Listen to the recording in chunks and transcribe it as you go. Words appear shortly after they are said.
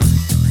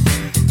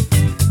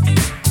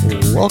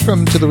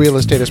Welcome to the Real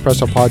Estate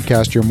Espresso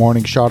Podcast, your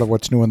morning shot of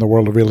what's new in the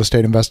world of real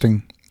estate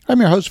investing. I'm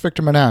your host,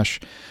 Victor Menashe.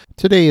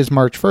 Today is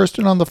March 1st,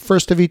 and on the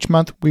 1st of each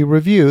month, we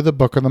review the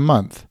Book of the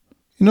Month.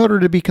 In order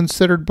to be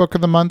considered Book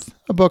of the Month,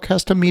 a book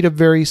has to meet a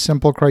very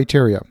simple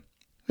criteria.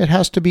 It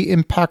has to be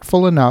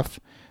impactful enough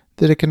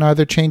that it can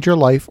either change your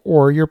life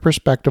or your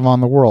perspective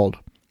on the world.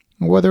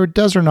 Whether it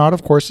does or not,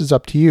 of course, is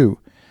up to you.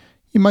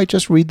 You might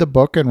just read the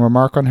book and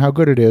remark on how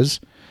good it is.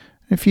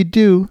 If you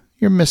do,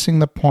 you're missing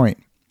the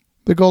point.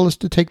 The goal is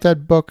to take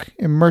that book,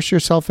 immerse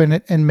yourself in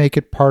it, and make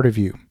it part of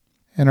you.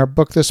 And our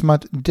book this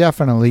month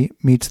definitely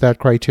meets that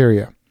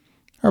criteria.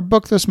 Our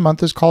book this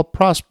month is called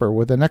Prosper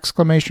with an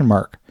exclamation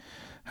mark.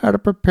 How to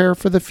Prepare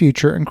for the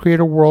Future and Create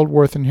a World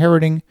Worth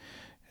Inheriting.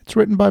 It's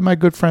written by my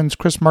good friends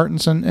Chris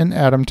Martenson and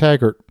Adam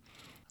Taggart.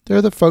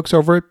 They're the folks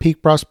over at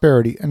Peak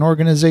Prosperity, an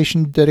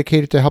organization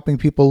dedicated to helping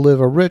people live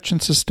a rich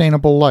and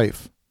sustainable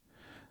life.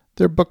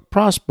 Their book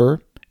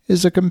Prosper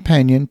is a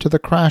companion to the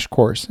Crash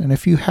Course, and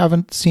if you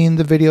haven't seen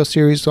the video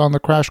series on the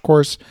Crash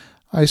Course,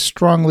 I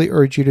strongly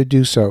urge you to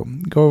do so.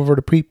 Go over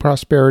to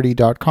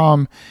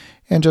peakprosperity.com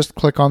and just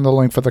click on the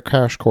link for the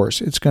Crash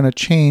Course. It's going to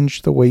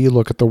change the way you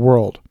look at the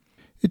world.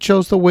 It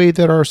shows the way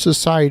that our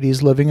society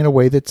is living in a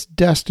way that's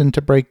destined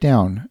to break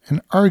down,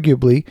 and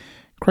arguably,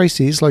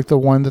 crises like the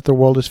one that the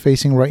world is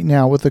facing right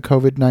now with the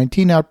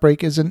COVID-19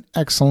 outbreak is an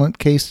excellent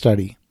case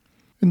study.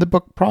 In the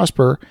book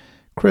Prosper,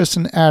 Chris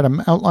and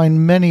Adam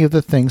outline many of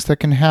the things that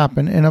can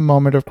happen in a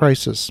moment of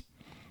crisis.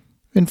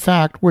 In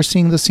fact, we're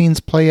seeing the scenes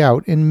play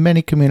out in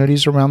many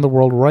communities around the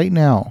world right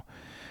now.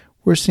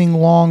 We're seeing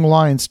long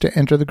lines to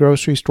enter the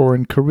grocery store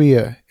in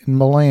Korea, in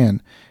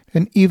Milan,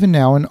 and even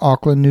now in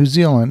Auckland, New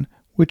Zealand,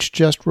 which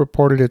just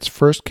reported its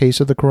first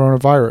case of the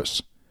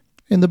coronavirus.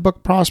 In the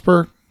book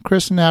Prosper,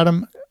 Chris and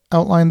Adam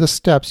outline the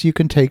steps you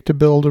can take to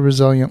build a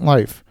resilient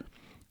life.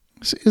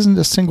 This isn't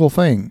a single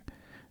thing.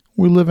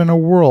 We live in a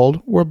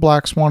world where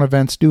black swan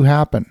events do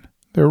happen.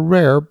 They're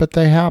rare, but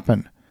they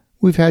happen.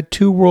 We've had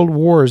 2 world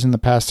wars in the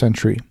past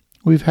century.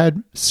 We've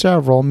had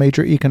several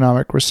major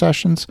economic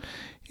recessions,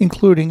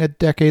 including a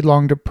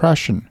decade-long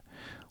depression.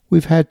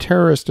 We've had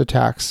terrorist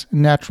attacks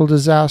and natural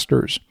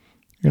disasters.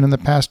 And in the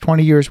past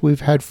 20 years,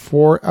 we've had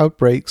 4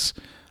 outbreaks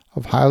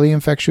of highly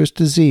infectious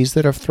disease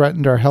that have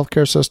threatened our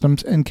healthcare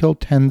systems and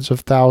killed tens of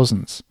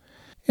thousands.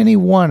 Any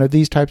one of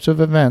these types of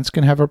events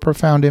can have a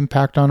profound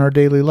impact on our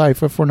daily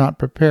life if we're not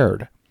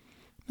prepared.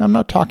 Now, I'm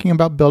not talking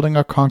about building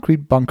a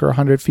concrete bunker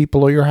 100 feet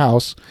below your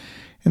house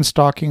and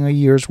stocking a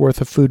year's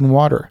worth of food and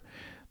water.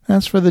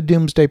 That's for the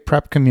doomsday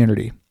prep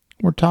community.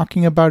 We're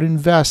talking about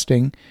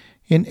investing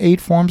in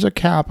 8 forms of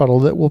capital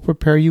that will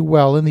prepare you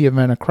well in the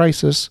event of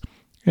crisis,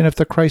 and if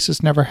the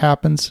crisis never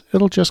happens,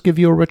 it'll just give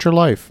you a richer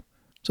life.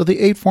 So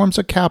the 8 forms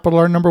of capital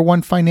are: number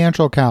 1,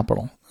 financial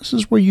capital. This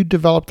is where you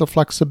develop the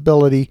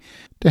flexibility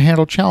to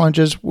handle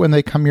challenges when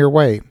they come your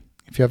way.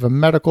 If you have a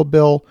medical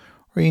bill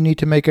or you need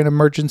to make an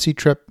emergency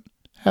trip,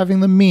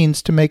 having the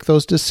means to make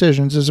those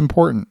decisions is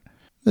important.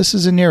 This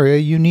is an area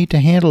you need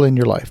to handle in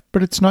your life,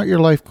 but it's not your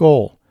life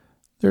goal.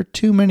 There are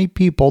too many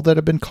people that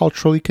have been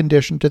culturally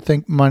conditioned to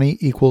think money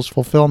equals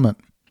fulfillment.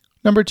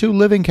 Number 2,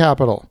 living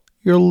capital.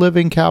 Your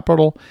living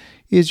capital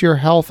is your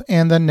health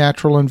and the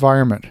natural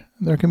environment.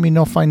 There can be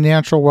no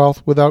financial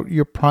wealth without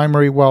your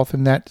primary wealth,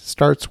 and that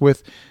starts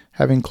with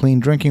having clean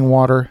drinking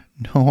water.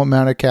 No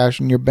amount of cash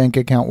in your bank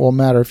account will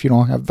matter if you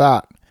don't have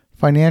that.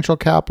 Financial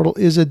capital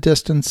is a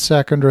distant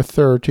second or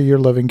third to your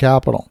living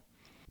capital.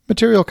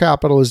 Material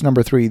capital is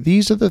number 3.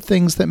 These are the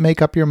things that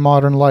make up your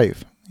modern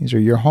life. These are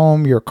your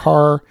home, your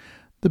car,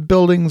 the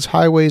buildings,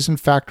 highways, and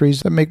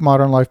factories that make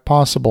modern life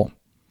possible.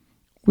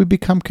 We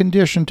become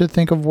conditioned to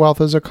think of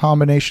wealth as a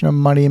combination of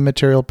money and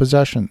material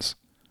possessions.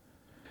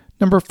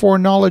 Number 4,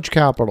 knowledge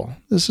capital.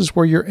 This is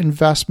where your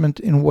investment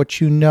in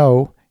what you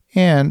know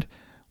and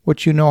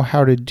what you know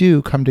how to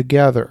do come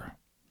together.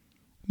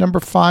 Number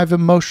 5,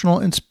 emotional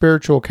and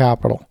spiritual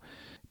capital.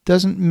 It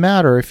doesn't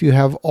matter if you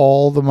have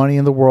all the money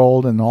in the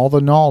world and all the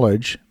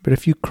knowledge, but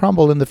if you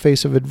crumble in the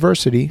face of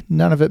adversity,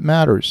 none of it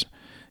matters.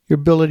 Your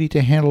ability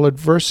to handle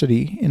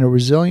adversity in a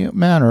resilient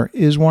manner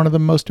is one of the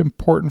most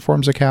important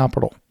forms of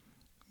capital.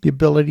 The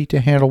ability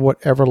to handle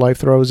whatever life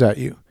throws at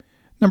you.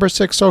 Number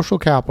 6, social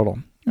capital.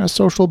 As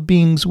social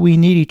beings, we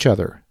need each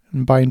other.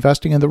 And by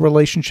investing in the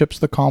relationships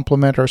that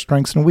complement our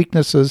strengths and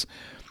weaknesses,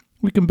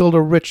 we can build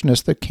a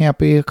richness that can't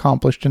be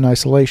accomplished in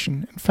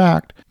isolation. In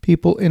fact,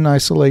 people in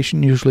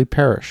isolation usually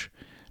perish.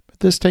 But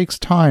this takes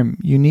time.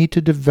 You need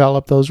to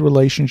develop those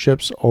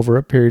relationships over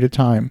a period of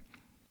time.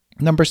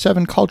 Number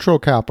 7, cultural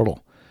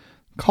capital.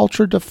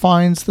 Culture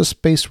defines the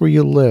space where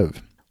you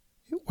live.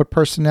 What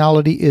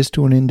personality is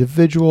to an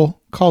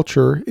individual,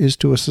 culture is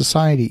to a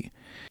society.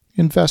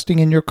 Investing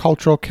in your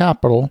cultural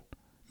capital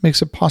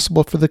makes it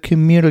possible for the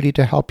community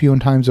to help you in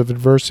times of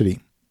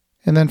adversity.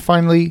 And then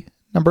finally,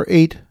 number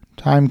 8,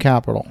 time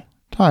capital.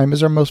 Time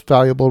is our most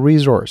valuable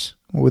resource.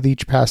 With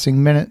each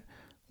passing minute,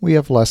 we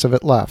have less of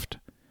it left.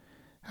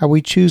 How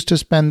we choose to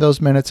spend those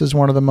minutes is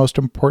one of the most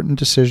important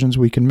decisions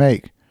we can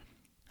make.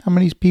 How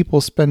many people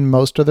spend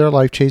most of their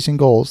life chasing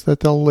goals that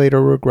they'll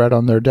later regret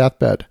on their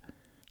deathbed?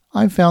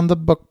 I've found the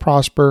book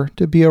Prosper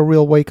to be a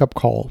real wake-up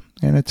call,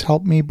 and it's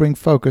helped me bring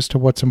focus to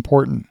what's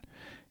important.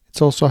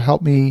 It's also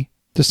helped me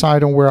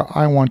decide on where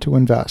I want to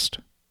invest.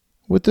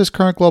 With this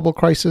current global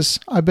crisis,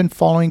 I've been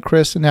following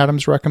Chris and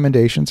Adam's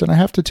recommendations, and I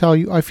have to tell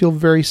you, I feel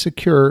very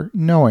secure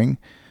knowing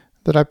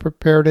that I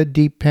prepared a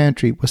deep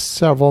pantry with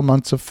several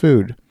months of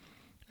food.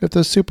 If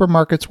the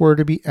supermarkets were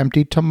to be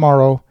emptied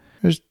tomorrow,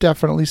 there's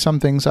definitely some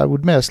things I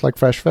would miss, like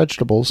fresh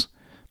vegetables,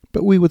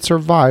 but we would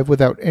survive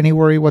without any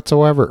worry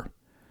whatsoever.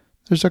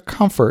 There's a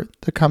comfort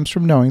that comes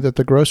from knowing that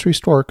the grocery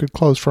store could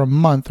close for a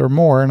month or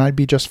more and I'd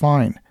be just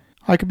fine.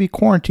 I could be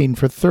quarantined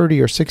for 30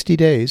 or 60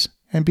 days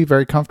and be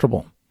very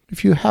comfortable.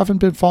 If you haven't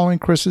been following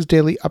Chris's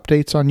daily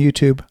updates on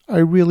YouTube, I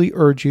really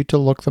urge you to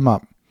look them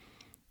up.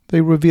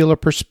 They reveal a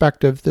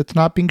perspective that's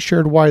not being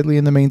shared widely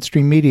in the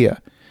mainstream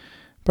media,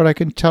 but I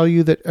can tell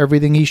you that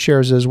everything he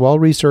shares is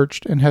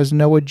well-researched and has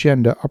no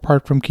agenda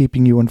apart from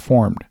keeping you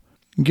informed.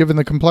 Given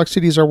the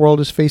complexities our world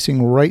is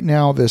facing right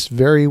now this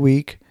very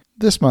week,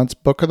 this month's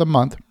Book of the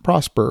Month,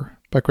 Prosper,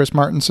 by Chris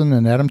Martenson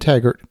and Adam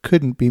Taggart,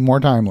 couldn't be more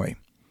timely.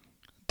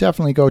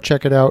 Definitely go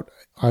check it out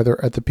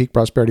either at the Peak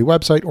Prosperity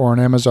website or on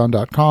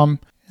Amazon.com.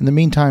 In the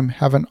meantime,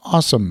 have an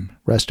awesome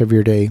rest of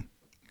your day.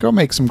 Go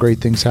make some great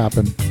things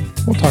happen.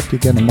 We'll talk to you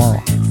again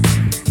tomorrow.